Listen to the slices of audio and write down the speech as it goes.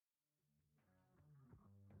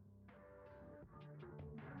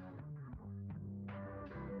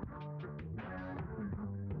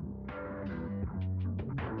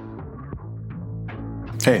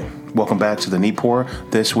Hey, welcome back to the Neat Pour.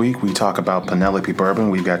 This week we talk about Penelope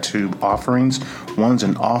bourbon. We've got two offerings. One's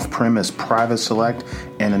an off-premise private select,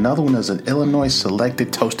 and another one is an Illinois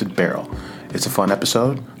selected toasted barrel. It's a fun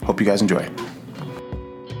episode. Hope you guys enjoy.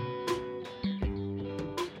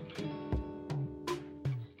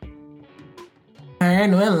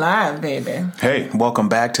 And we're live, baby. Hey, welcome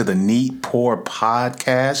back to the Neat Pour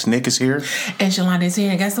podcast. Nick is here. And Shalonda is here.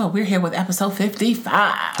 And guess what? We're here with episode 55.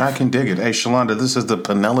 I can dig it. Hey, Shalonda, this is the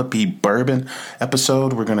Penelope bourbon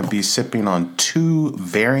episode. We're going to be sipping on two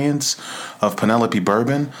variants of Penelope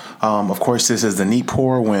bourbon. Of course, this is the Neat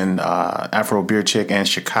Pour when Afro Beer Chick and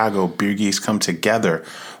Chicago Beer Geeks come together.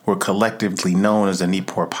 We're collectively known as the Neat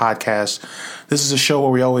Pour podcast. This is a show where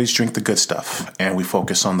we always drink the good stuff and we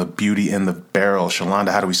focus on the beauty in the barrel. Shalonda,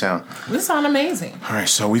 how do we sound? We sound amazing. All right,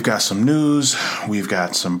 so we've got some news. We've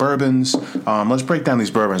got some bourbons. Let's break down these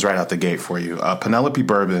bourbons right out the gate for you. Penelope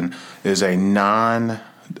Bourbon is a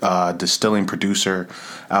non-distilling producer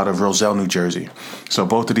out of Roselle, New Jersey. So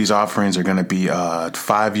both of these offerings are going to be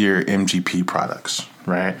 5-year MGP products,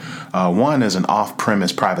 right? One is an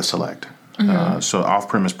off-premise private select. So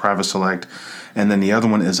off-premise private select, and then the other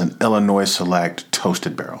one is an Illinois select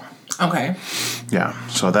toasted barrel. Okay. Yeah,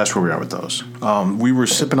 so that's where we are with those. We were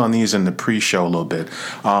sipping on these in the pre-show a little bit.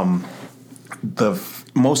 The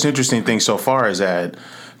most interesting thing so far is that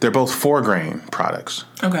they're both 4-grain products.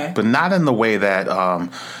 Okay. But not in the way that,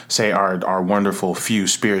 say, our wonderful Few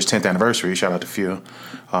Spirits 10th anniversary, shout out to Few.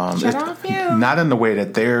 Shout out Few. Not in the way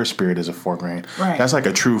that their spirit is a 4-grain. Right. That's like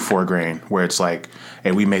a true 4-grain where it's like,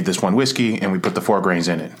 hey, we made this one whiskey and we put the 4 grains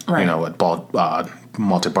in it. Right. You know,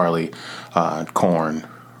 malted barley, corn,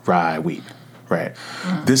 rye, wheat. Right.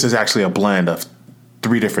 Mm-hmm. This is actually a blend of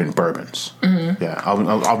 3 different bourbons. Mm-hmm. Yeah.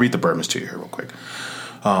 I'll read the bourbons to you here real quick.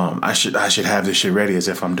 I should have this shit ready as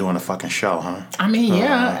if I'm doing a fucking show, huh? I mean,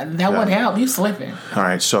 that would help. You slipping. All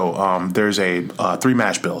right, so there's a 3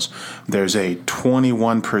 mash bills. There's a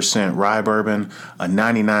 21% rye bourbon, a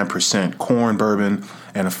 99% corn bourbon,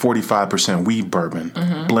 and a 45% wheat bourbon.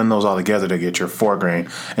 Mm-hmm. Blend those all together to get your 4-grain,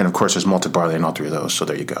 and of course, there's malted barley in all 3 of those. So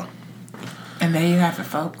there you go. And there you have it,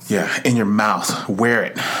 folks. Yeah, in your mouth. Wear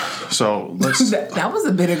it. So let's. That was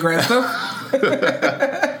a bit aggressive.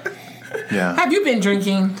 Yeah. Have you been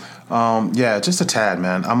drinking? Yeah, just a tad,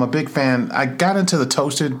 man. I'm a big fan. I got into the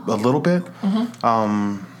toasted a little bit, but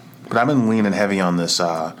I've been leaning heavy on this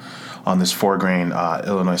 4-grain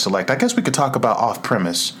Illinois Select. I guess we could talk about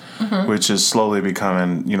off-premise, which is slowly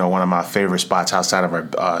becoming, one of my favorite spots outside of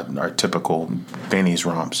our typical Benny's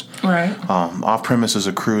romps. Right. Off-premise is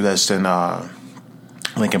a crew that's in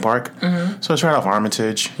Lincoln Park. Mm-hmm. So it's right off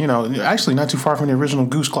Armitage. Actually not too far from the original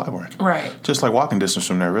Goose Clybourne. Right. Just like walking distance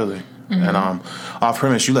from there, really. Mm-hmm. And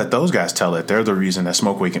off-premise, you let those guys tell it. They're the reason that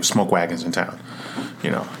smoke wagon's in town.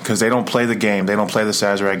 Because they don't play the game. They don't play the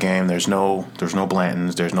Sazerac game. There's no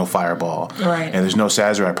Blantons. There's no Fireball. Right. And there's no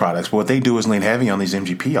Sazerac products. But what they do is lean heavy on these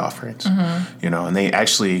MGP offerings. Mm-hmm. And they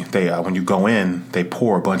when you go in, they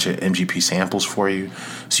pour a bunch of MGP samples for you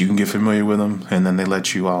so you can get familiar with them. And then they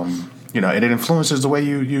let you, and it influences the way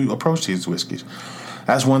you approach these whiskeys.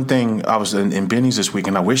 That's one thing. I was in Benny's this week,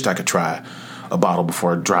 and I wished I could try a bottle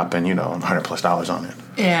before dropping, $100+ on it.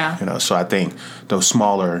 Yeah. So I think those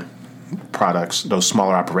smaller products, those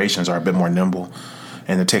smaller operations are a bit more nimble,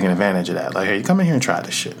 and they're taking advantage of that. Like, hey, come in here and try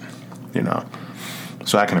this shit.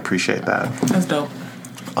 So I can appreciate that. That's dope.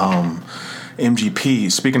 MGP,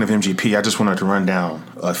 speaking of MGP, I just wanted to run down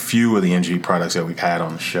a few of the MGP products that we've had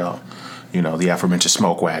on the show. The aforementioned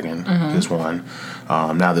Smoke Wagon is one.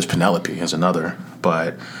 Now there's Penelope is another.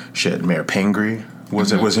 But shit, Mayor Pingree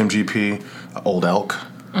was MGP. Old Elk,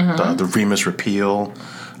 the Remus Repeal,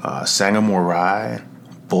 Sangamore Rye,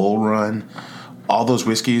 Bull Run, all those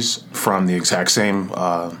whiskeys from the exact same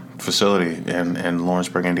facility in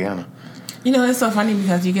Lawrenceburg, Indiana. It's so funny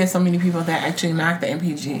because you get so many people that actually knock the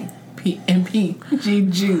MPG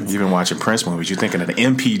juice. You've been watching Prince movies. You're thinking of the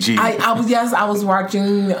MPG. I was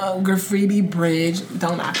watching Graffiti Bridge.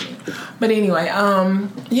 Don't knock me. But anyway,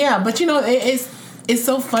 but it's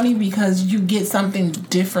so funny because you get something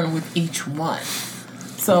different with each one.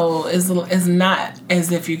 So it's not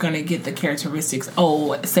as if you're going to get the characteristics.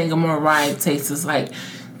 Oh, Sangamore Rye tastes like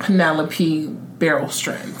Penelope barrel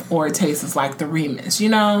strength, or it tastes like the Remus.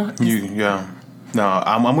 No,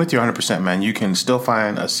 I'm with you 100%, man. You can still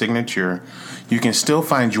find a signature. You can still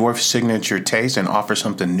find your signature taste and offer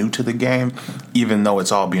something new to the game, even though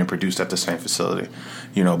it's all being produced at the same facility.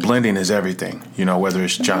 Blending is everything. Whether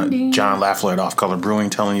it's John Lafleur at Off Color Brewing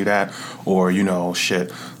telling you that, or,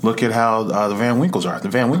 shit, look at how the Van Winkles are. The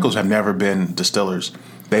Van Winkles have never been distillers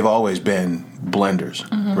they've always been blenders,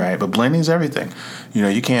 right? But blending is everything.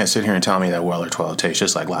 You can't sit here and tell me that Weller 12 tastes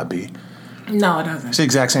just like Lot B. No, it doesn't. It's the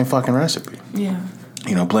exact same fucking recipe. Yeah.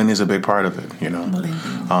 Blending is a big part of it,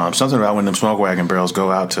 Something about when them smoke wagon barrels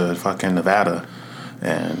go out to fucking Nevada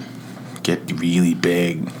and get really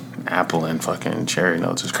big apple and fucking cherry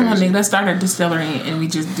notes is crazy. Come on, nigga, let's start a distillery and we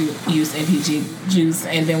just use MPG juice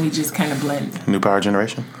and then we just kind of blend. New Power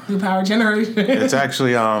Generation? New Power Generation. It's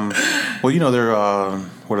actually, they're,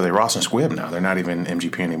 what are they, Ross and Squibb now. They're not even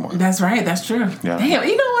MGP anymore. That's right, that's true. Yeah. Damn,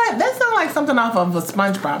 you know what? That sounds like something off of a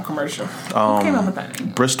SpongeBob commercial. Who came up with that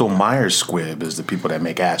name? Bristol Myers Squibb is the people that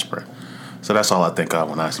make aspirin. So that's all I think of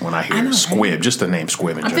when I hear Squibb, right? Just the name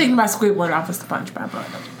Squibb in general. I'm thinking about Squidward off of SpongeBob, but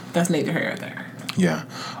that's neither here nor there. Yeah.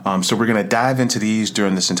 So we're going to dive into these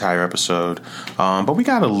during this entire episode. But we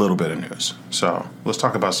got a little bit of news. So let's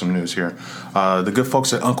talk about some news here. The good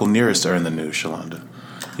folks at Uncle Nearest are in the news, Shalonda.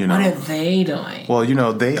 What are they doing?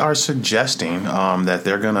 Well, they are suggesting that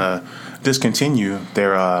they're going to discontinue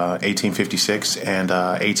their 1856 and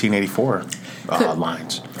 1884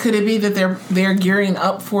 lines. Could it be that they're gearing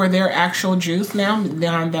up for their actual juice now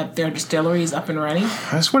that their distillery is up and running?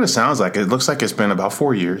 That's what it sounds like. It looks like it's been about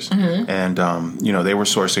 4 years. And, they were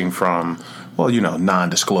sourcing from,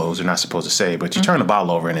 non-disclosed. They're not supposed to say, but you turn the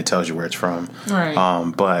bottle over and it tells you where it's from.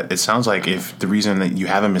 Right. But it sounds like if the reason that you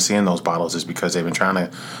haven't been seeing those bottles is because they've been trying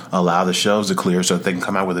to allow the shelves to clear so that they can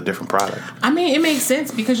come out with a different product. I mean, it makes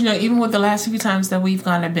sense because, even with the last few times that we've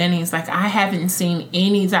gone to Benny's, like, I haven't seen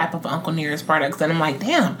any type of Uncle Nearest products. And I'm like,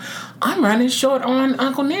 damn, I'm running short on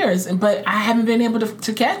Uncle Nearest, but I haven't been able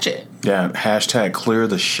to catch it. Yeah, hashtag clear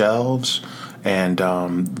the shelves. And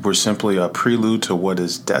we're simply a prelude to what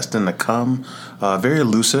is destined to come. Very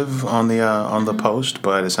elusive on the post,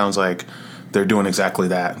 but it sounds like they're doing exactly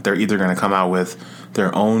that. They're either going to come out with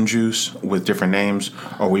their own juice with different names,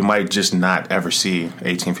 or we might just not ever see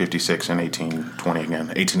 1856 and 1820 again,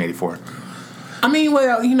 1884. I mean,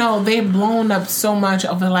 well, they've blown up so much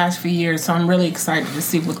over the last few years, so I'm really excited to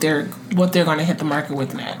see what they're going to hit the market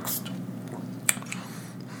with next.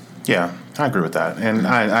 Yeah, I agree with that, and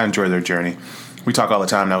I enjoy their journey. We talk all the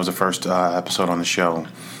time. That was the first episode on the show,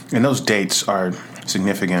 and those dates are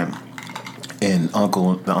significant in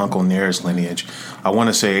the Uncle Nearest lineage. I want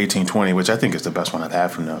to say 1820, which I think is the best one I've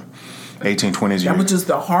had from them. 1820 is which is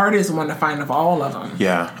the hardest one to find of all of them.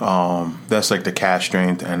 Yeah, that's like the cash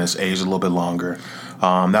strength, and it's aged a little bit longer.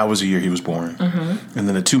 That was the year he was born. And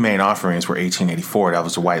then the two main offerings were 1884, that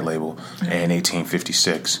was the white label, and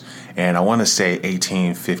 1856. And I want to say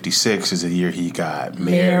 1856 is the year he got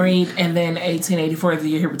married. And then 1884 is the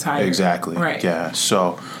year he retired. Exactly. Right. Yeah.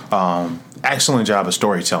 So, excellent job of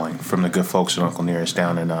storytelling from the good folks at Uncle Nearest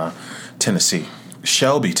down in Tennessee.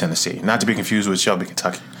 Shelby, Tennessee. Not to be confused with Shelby,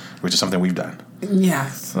 Kentucky, which is something we've done.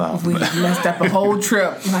 Yes. We messed up a whole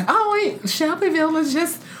trip. Like, oh, wait, Shelbyville is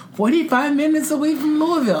just 45 minutes away from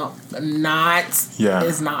Louisville.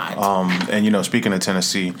 It's not. And, speaking of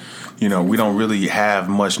Tennessee, we don't really have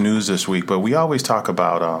much news this week, but we always talk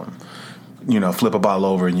about, flip a bottle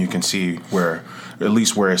over and you can see at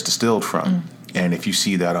least where it's distilled from. And if you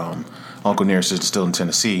see that Uncle Nearest is distilled in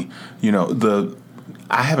Tennessee,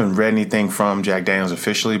 I haven't read anything from Jack Daniel's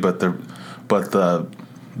officially, but the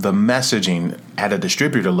messaging at a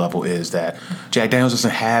distributor level is that Jack Daniel's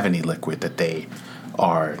doesn't have any liquid that they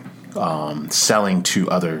are selling to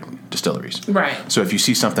other distilleries. Right. So if you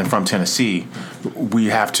see something from Tennessee, we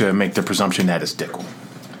have to make the presumption that it's Dickel.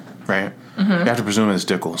 Right? You have to presume it's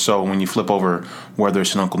Dickel. So when you flip over whether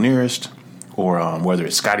it's an Uncle Nearest or whether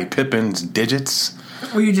it's Scottie Pippen's Digits.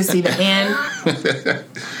 Or you just see the hand.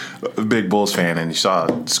 A big Bulls fan, and you saw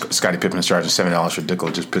Scottie Pippen charging $7 for Dickel.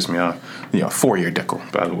 It just pissed me off. 4-year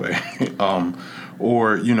Dickel, by the way.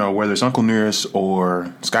 Or, whether it's Uncle Nearest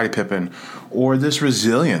or Scottie Pippen or this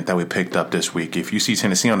Resilient that we picked up this week. If you see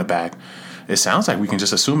Tennessee on the back, it sounds like we can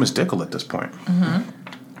just assume it's Dickel at this point.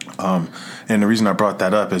 And the reason I brought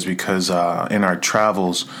that up is because in our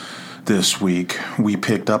travels this week, we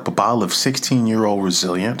picked up a bottle of 16-year-old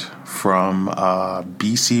Resilient from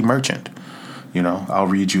BC Merchant. I'll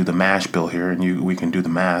read you the mash bill here, and we can do the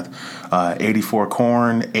math. 84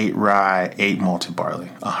 corn, 8 rye, 8 malted barley,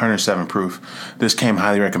 107 proof. This came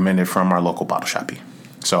highly recommended from our local bottle shoppy.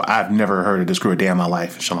 So I've never heard of this crew a day in my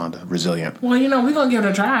life, Shalonda. Resilient. Well, we're going to give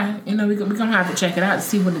it a try. We're going to have to check it out and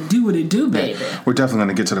see what it do, baby. Yeah, we're definitely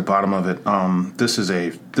going to get to the bottom of it. This is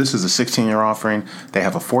a 16-year offering. They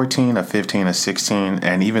have a 14, a 15, a 16,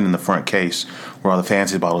 and even in the front case where all the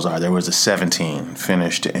fancy bottles are, there was a 17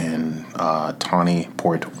 finished in tawny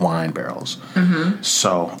port wine barrels.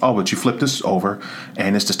 So, but you flip this over,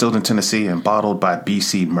 and it's distilled in Tennessee and bottled by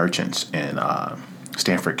BC Merchants in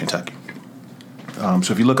Stanford, Kentucky.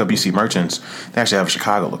 So if you look up BC Merchants, they actually have a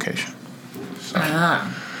Chicago location.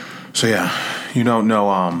 So yeah, you don't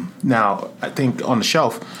know. Now, I think on the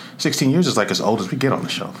shelf, 16 years is like as old as we get on the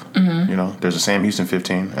shelf. You know, there's a Sam Houston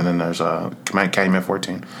 15, and then there's a Calumet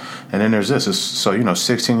 14. And then there's this. So,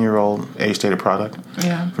 16-year-old age-stated product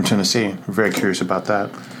from Tennessee. We're very curious about that.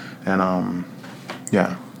 And,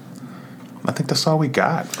 yeah. I think that's all we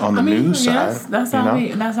got on the news side. That's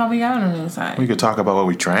all we got on the news side. We could talk about what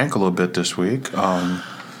we drank a little bit this week.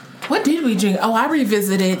 What did we drink? Oh, I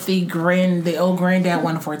revisited the old Granddad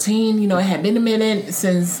 114. It had been a minute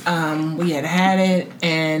since we had it,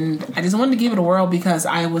 and I just wanted to give it a whirl because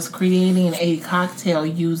I was creating a cocktail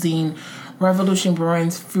using Revolution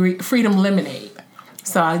Brewing's Freedom Lemonade.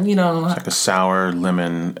 So, it's like a sour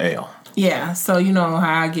lemon ale. Yeah, so you know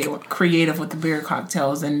how I get creative with the beer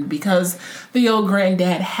cocktails, and because the old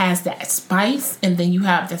Granddad has that spice, and then you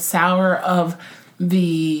have the sour of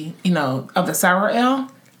the sour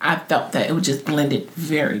ale, I felt that it would just blend it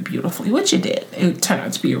very beautifully, which it did. It turned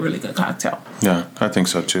out to be a really good cocktail. Yeah, I think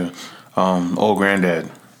so too. Old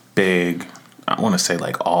Granddad, big, I want to say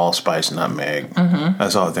like allspice nutmeg.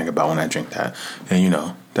 That's all I think about when I drink that.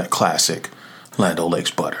 And that classic Land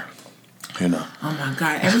O'Lakes butter. Oh my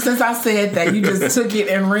God. Ever since I said that, you just took it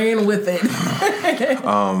and ran with it.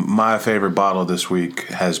 My favorite bottle this week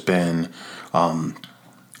has been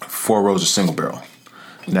Four Roses Single Barrel.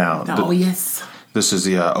 Now, this is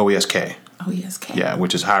the OESK. OESK. Yeah,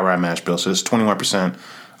 which is high rye mash bill. So it's 21%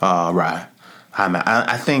 rye.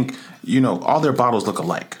 I think, all their bottles look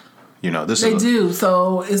alike. They do.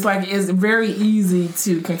 So it's very easy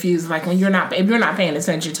to confuse. Like if you're not paying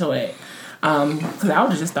attention to it. Because I would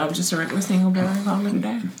have just thought it was just a regular single barrel and call it a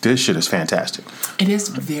day. This shit is fantastic. It is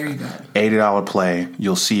very good. $80 play.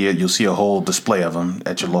 You'll see it. You'll see a whole display of them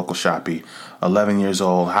at your local Shoppy. 11 years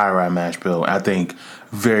old, high rye mash bill. I think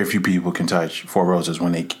very few people can touch Four Roses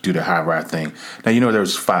when they do the high rye thing. Now,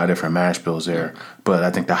 there's 5 different mash bills there, but I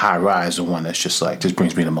think the high rye is the one that's just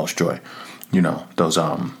brings me the most joy. Those,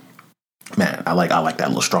 man, I like that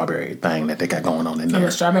little strawberry thing that they got going on in there. That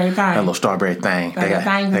little strawberry thing. That little strawberry thing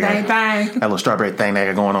they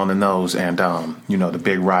got going on in those, and the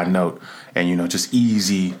big rye note, and just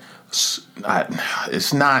easy.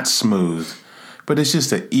 It's not smooth, but it's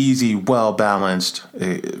just an easy, well balanced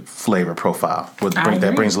flavor profile.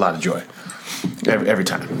 That brings a lot of joy every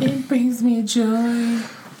time. It brings me joy.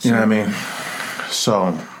 You know what I mean?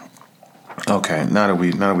 So, okay, now that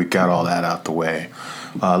we got all that out the way.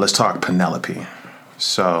 Let's talk Penelope.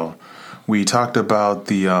 So we talked about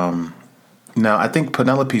the now I think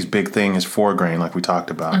Penelope's big thing is 4 grain, like we talked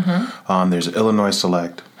about. There's Illinois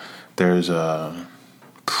Select, there's a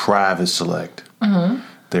Private Select,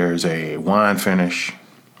 there's a wine finish,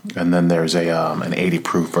 and then there's an 80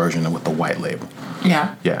 proof version with the white label.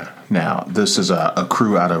 Yeah. Now this is a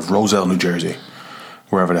crew out of Roselle, New Jersey,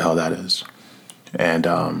 wherever the hell that is, and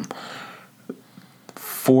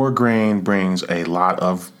 4 grain brings a lot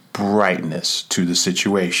of brightness to the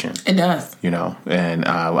situation. It does. And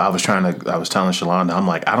I was telling Shalonda, I'm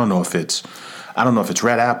like, I don't know if it's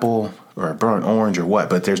red apple or burnt orange or what,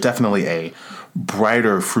 but there's definitely a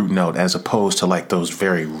brighter fruit note as opposed to like those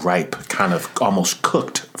very ripe, kind of almost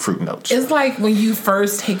cooked fruit notes. It's like when you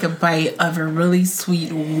first take a bite of a really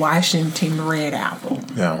sweet Washington red apple.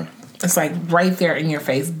 Yeah. It's like right there in your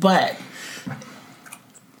face, but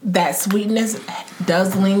that sweetness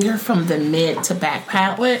does linger from the mid to back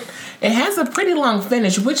palate. It has a pretty long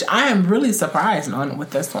finish, which I am really surprised on with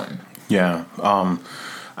this one. Yeah.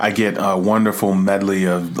 I get a wonderful medley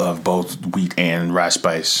of both wheat and rye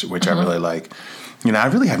spice, which I really like. I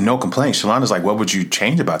really have no complaints. Shalonda's like, what would you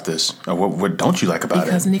change about this? Or what don't you like about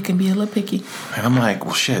because it? Nick can be a little picky. And I'm like,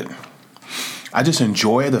 well, shit. I just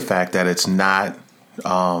enjoy the fact that it's not...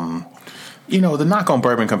 the knock on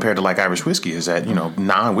bourbon compared to like Irish whiskey is that,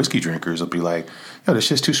 non-whiskey drinkers will be like, this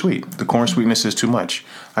shit's too sweet. The corn sweetness is too much.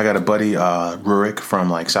 I got a buddy, Rurik from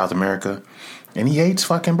like South America, and he hates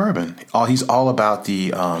fucking bourbon. He's all about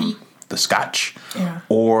the Scotch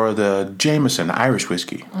or the Jameson, the Irish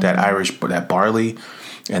whiskey, that barley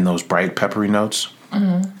and those bright peppery notes.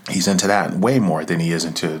 He's into that way more than he is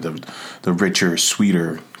into the richer,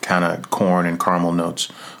 sweeter kind of corn and caramel notes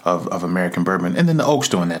of American bourbon. And then the oak's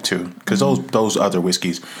doing that too, because those other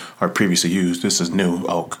whiskeys are previously used. This is new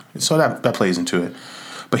oak, so that plays into it.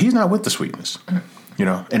 But he's not with the sweetness,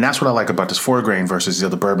 and that's what I like about this 4 grain versus the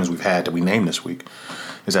other bourbons we've had that we named this week,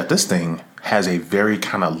 is that this thing has a very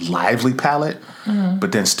kind of lively palate,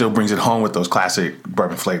 but then still brings it home with those classic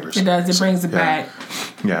bourbon flavors. It does. It brings it back.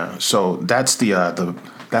 Yeah. So that's the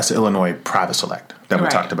Illinois Private Select that we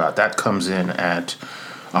talked about. That comes in at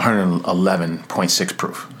 111.6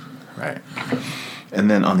 proof, right? And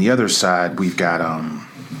then on the other side, we've got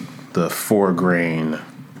the 4-grain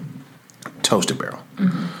toasted barrel.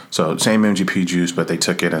 Mm-hmm. So same MGP juice, but they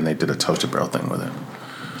took it and they did a toasted barrel thing with it.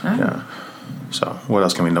 Oh. Yeah. So what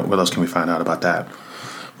else can we know? What else can we find out about that?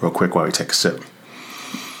 Real quick while we take a sip.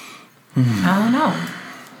 I don't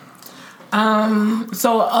know.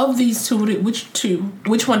 So of these two,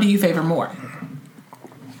 which one do you favor more?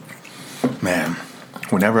 Man,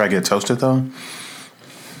 whenever I get toasted though,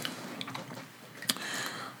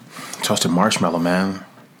 toasted marshmallow, man.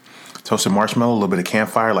 Toasted marshmallow, a little bit of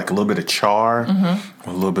campfire, like a little bit of char, a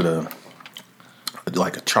little bit of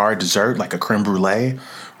like a charred dessert, like a creme brulee,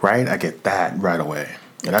 right? I get that right away.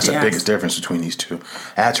 And that's the biggest difference between these two.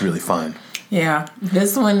 That's really fun. Yeah.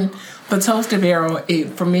 This one, the toasted barrel,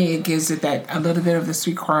 for me, it gives it that a little bit of the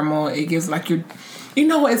sweet caramel. It gives like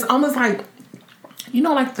it's almost like,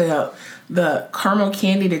 like the caramel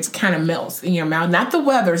candy that kind of melts in your mouth. Not the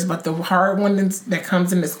Weathers, but the hard one that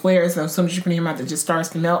comes in the squares. So as soon as you put it in your mouth, it just starts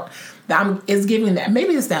to melt. It's giving that.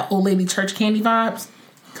 Maybe it's that old lady church candy vibes.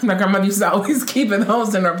 My grandmother used to always keep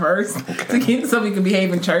those in her purse so we could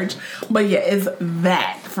behave in church. But yeah, it's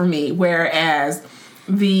that for me. Whereas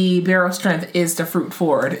the barrel strength is the fruit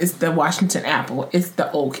forward. It's the Washington apple. It's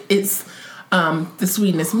the oak. It's the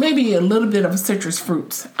sweetness. Maybe a little bit of citrus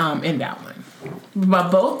fruits in that one. But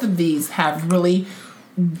both of these have really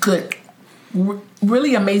good,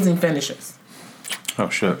 really amazing finishes. Oh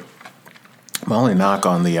shit! My only knock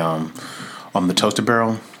on the toasted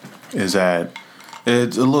barrel is that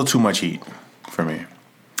it's a little too much heat for me.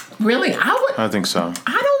 Really? I think so.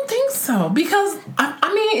 I don't think so. Because,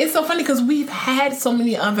 I mean, it's so funny because we've had so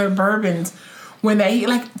many other bourbons when they,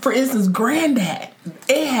 like, for instance, Granddad,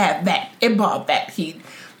 it had that. It brought that heat.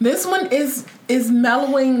 This one is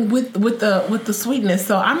mellowing with the sweetness,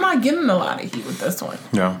 so I'm not getting a lot of heat with this one.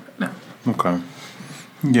 Yeah. No. Okay.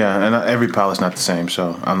 Yeah, and every palate's not the same,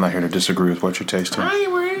 so I'm not here to disagree with what you're tasting. I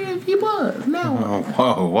ain't worried if he was. No.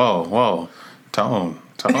 Oh, whoa. Tone.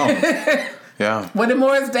 Yeah. What did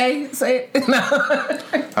Morris Day say?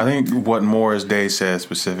 I think what Morris Day said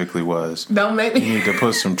specifically was, don't make me. You need to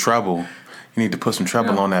put some trouble. You need to put some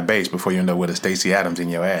trouble on that bass before you end up with a Stacey Adams in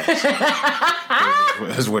your ass.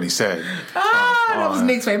 That's what he said. That was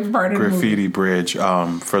Nick's favorite part of the movie. Graffiti Bridge.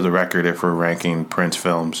 For the record, if we're ranking Prince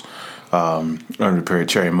films, Under the Period,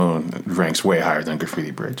 Cherry Moon ranks way higher than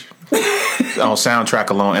Graffiti Bridge. On soundtrack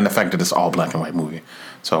alone, and the fact that it's all black and white movie.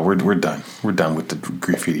 So we're done. We're done with the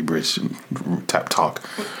Graffiti Bridge type talk.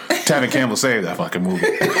 Tevin Campbell saved that fucking movie,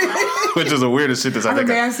 which is the weirdest shit. I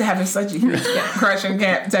think I used to have such a huge crush on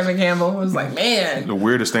Tevin Campbell. It was like, man, the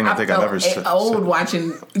weirdest thing I think I've ever said. Old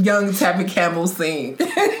watching young Tevin Campbell sing.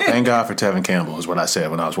 Thank God for Tevin Campbell is what I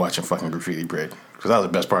said when I was watching fucking Graffiti Bridge, because that was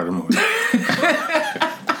the best part of the movie.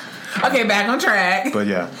 Okay, back on track. But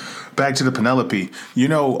yeah, back to the Penelope.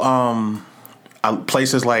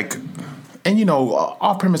 Places like. And,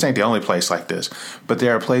 off-premise ain't the only place like this. But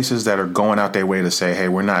there are places that are going out their way to say, hey,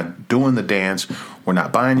 we're not doing the dance. We're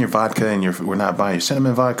not buying your vodka and we're not buying your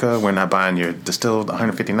cinnamon vodka. We're not buying your distilled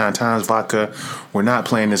 159 times vodka. We're not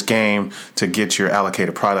playing this game to get your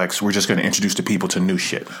allocated products. We're just going to introduce the people to new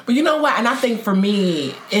shit. But you know what? And I think for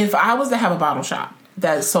me, if I was to have a bottle shop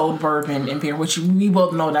that sold bourbon and beer, which we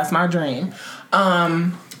both know that's my dream,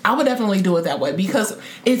 I would definitely do it that way because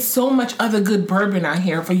it's so much other good bourbon out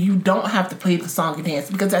here for you don't have to play the song and dance.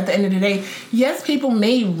 Because at the end of the day, yes, people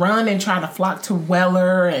may run and try to flock to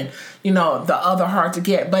Weller and, the other hard to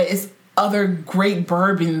get, but it's other great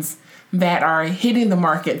bourbons that are hitting the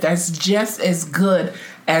market that's just as good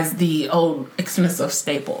as the old expensive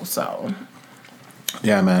staple. So,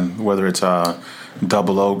 yeah, man, whether it's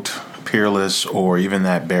double oaked, peerless, or even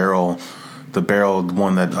that barrel. The barreled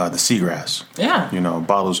one that the Seagrass,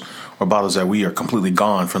 bottles that we are completely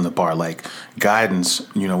gone from the bar, like Guidance,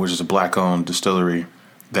 which is a black-owned distillery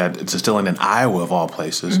that it's distilling in Iowa of all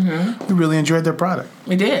places. Mm-hmm. We really enjoyed their product.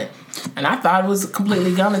 We did, and I thought it was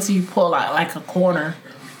completely gone until you pull out like a corner.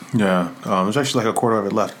 Yeah, there's actually like a quarter of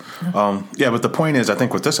it left. But the point is, I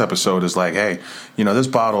think with this episode is like, hey, this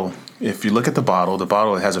bottle. If you look at the bottle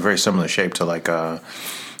it has a very similar shape to like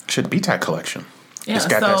BTAC collection. Yeah, it's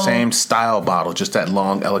got that same style bottle, just that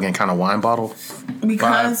long, elegant kind of wine bottle.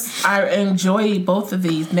 Because vibe. I enjoy both of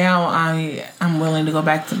these. Now I'm willing to go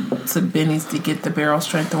back to Benny's to get the barrel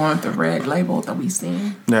strength one with the red label that we've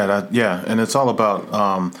seen. Yeah, and it's all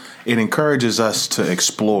about. It encourages us to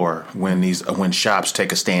explore when shops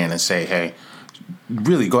take a stand and say, "Hey,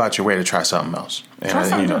 really go out your way to try something else."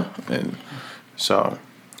 And so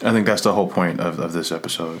I think that's the whole point of this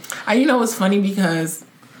episode. It's funny because.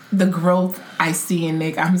 The growth I see in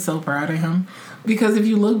Nick, I'm so proud of him. Because if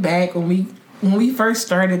you look back when we when we first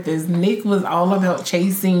started this, Nick was all about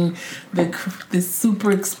chasing the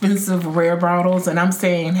super expensive rare bottles, and I'm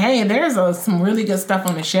saying, hey, there's some really good stuff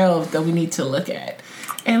on the shelves that we need to look at.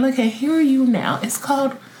 And look at here you now. It's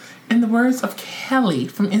called, in the words of Kelly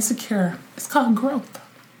from Insecure, it's called growth.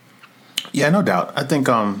 Yeah, no doubt. I think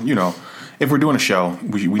if we're doing a show,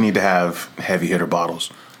 we need to have heavy hitter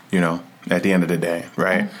bottles. At the end of the day,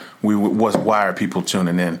 right? Why are people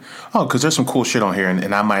tuning in? Oh, because there's some cool shit on here,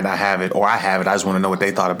 and I might not have it, or I have it. I just want to know what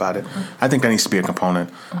they thought about it. I think that needs to be a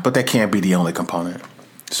component, but that can't be the only component.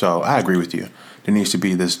 So I agree with you. There needs to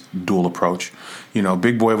be this dual approach.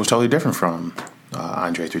 Big Boy was totally different from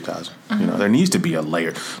Andre 3000. There needs to be a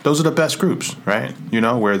layer. Those are the best groups, right?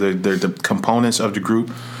 Where the components of the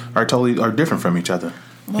group are different from each other.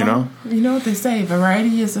 Well, you know what they say: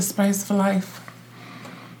 variety is the spice for life.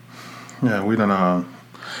 Yeah, we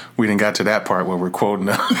didn't got to that part where we're quoting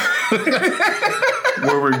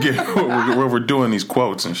where we're doing these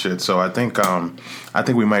quotes and shit. So I think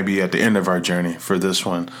we might be at the end of our journey for this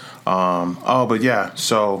one. But yeah,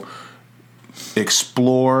 so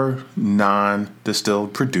explore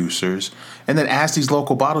non-distilled producers, and then ask these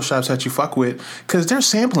local bottle shops that you fuck with, because they're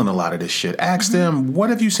sampling a lot of this shit. Ask them, what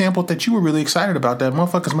have you sampled that you were really excited about that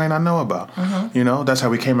motherfuckers might not know about? That's how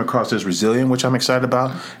we came across this Resilient, which I'm excited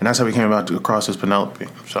about, and that's how we came across this Penelope.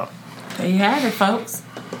 So there you have it, folks.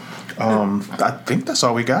 I think that's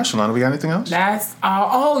all we got. Shalana, we got anything else? That's all.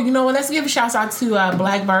 Oh, you know what? Let's give a shout out to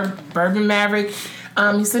Black Bourbon Maverick.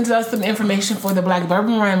 He sent us some information for the Black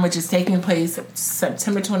Bourbon Run, which is taking place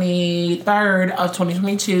September 23rd of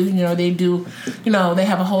 2022. They do, they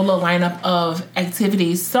have a whole little lineup of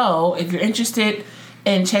activities. So if you're interested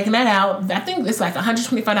in checking that out, I think it's like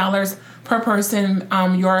 $125 per person,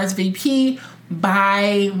 your RSVP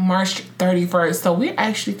by March 31st. So we're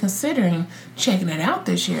actually considering checking it out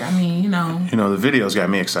this year. I mean, the videos got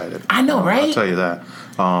me excited. I know, right? I'll tell you that.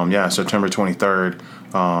 September 23rd.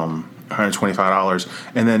 $125,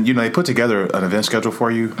 and then they put together an event schedule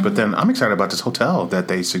for you. But then I'm excited about this hotel that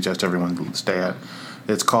they suggest everyone stay at.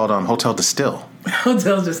 It's called Hotel Distill.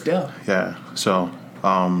 Hotel Distill. Yeah. So,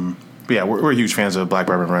 we're huge fans of Black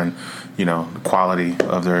Bourbon Run. The quality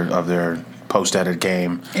of their post-edit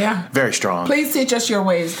game. Yeah. Very strong. Please teach us your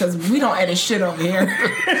ways, because we don't edit shit over here.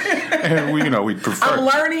 And we prefer. I'm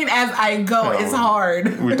learning as I go. It's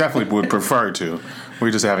hard. We definitely would prefer to. We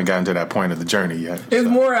just haven't gotten to that point of the journey yet. It's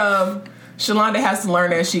more of Shalonda has to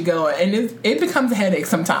learn as she goes, and it becomes a headache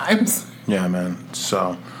sometimes. Yeah, man.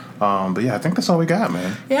 So, but yeah, I think that's all we got,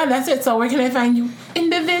 man. Yeah, that's it. So where can I find you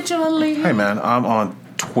individually? Hey, man, I'm on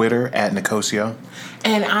Twitter at Nicosio.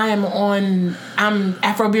 And I'm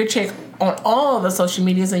Afro Beer Chick on all the social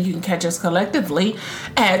medias, and you can catch us collectively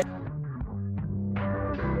at